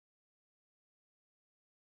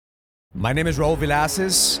My name is Raul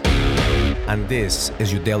Villacis, and this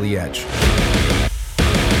is your Daily Edge.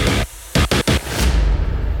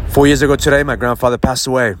 4 years ago today, my grandfather passed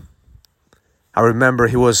away. I remember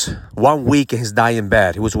he was 1 week in his dying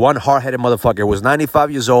bed. He was one hard-headed motherfucker. He was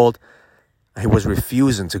 95 years old, and he was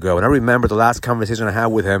refusing to go. And I remember the last conversation I had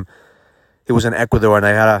with him. He was in Ecuador, and I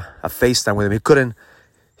had a FaceTime with him.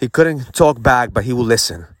 He couldn't talk back, but he would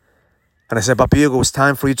listen. And I said, Papi Hugo, it's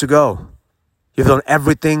time for you to go. You've done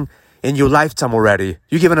everything in your lifetime already.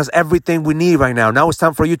 You've given us everything we need right now. Now it's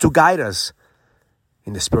time for you to guide us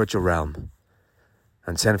in the spiritual realm.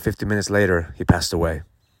 And 10, 15 minutes later, he passed away.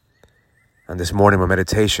 And this morning, my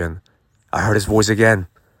meditation, I heard his voice again.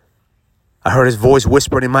 I heard his voice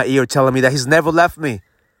whispering in my ear, telling me that he's never left me,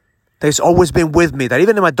 that he's always been with me, that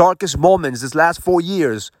even in my darkest moments, this last 4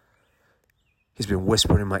 years, he's been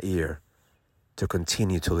whispering in my ear to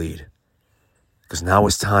continue to lead. Because now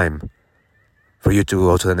it's time for you to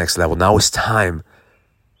go to the next level. Now it's time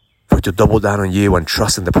for you to double down on you and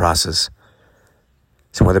trust in the process.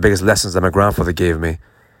 So one of the biggest lessons that my grandfather gave me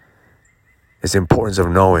is the importance of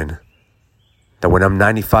knowing that when I'm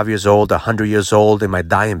 95 years old, 100 years old, in my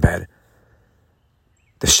dying bed,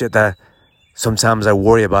 the shit that sometimes I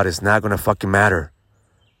worry about is not going to fucking matter.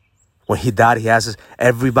 When he died, he has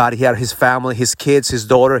everybody. He had his family, his kids, his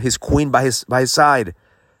daughter, his queen by his side.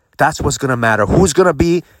 That's what's going to matter. Who's going to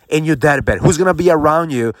be in your deathbed? Who's going to be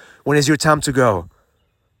around you when it's your time to go?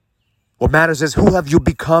 What matters is who have you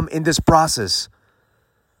become in this process?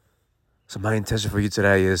 So my intention for you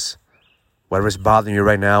today is whatever's bothering you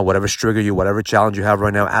right now, whatever's triggering you, whatever challenge you have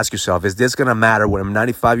right now, ask yourself, is this going to matter when I'm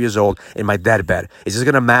 95 years old in my deathbed? Is this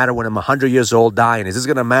going to matter when I'm 100 years old dying? Is this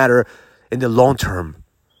going to matter in the long term?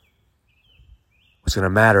 What's going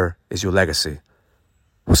to matter is your legacy.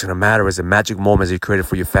 What's going to matter is the magic moments you created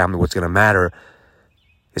for your family. What's going to matter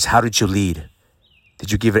is how did you lead?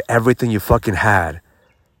 Did you give it everything you fucking had?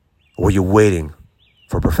 Or were you waiting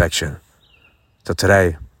for perfection? So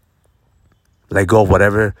today, let go of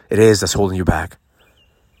whatever it is that's holding you back.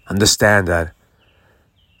 Understand that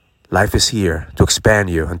life is here to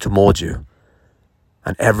expand you and to mold you.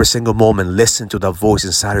 And every single moment, listen to that voice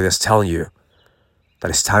inside of you that's telling you that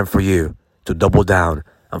it's time for you to double down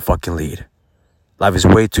and fucking lead. Life is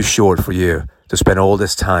way too short for you to spend all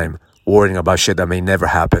this time worrying about shit that may never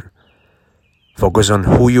happen. Focus on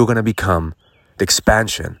who you're going to become, the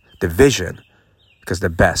expansion, the vision, because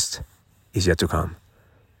the best is yet to come.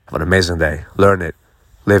 Have an amazing day. Learn it,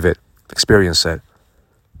 live it, experience it.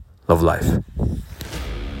 Love life.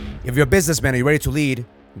 If you're a businessman and you're ready to lead,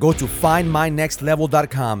 go to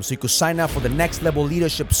findmynextlevel.com so you can sign up for the Next Level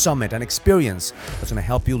Leadership Summit, an experience that's going to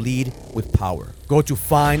help you lead with power. Go to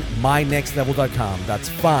findmynextlevel.com. That's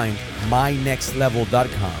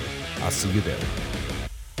findmynextlevel.com. I'll see you there.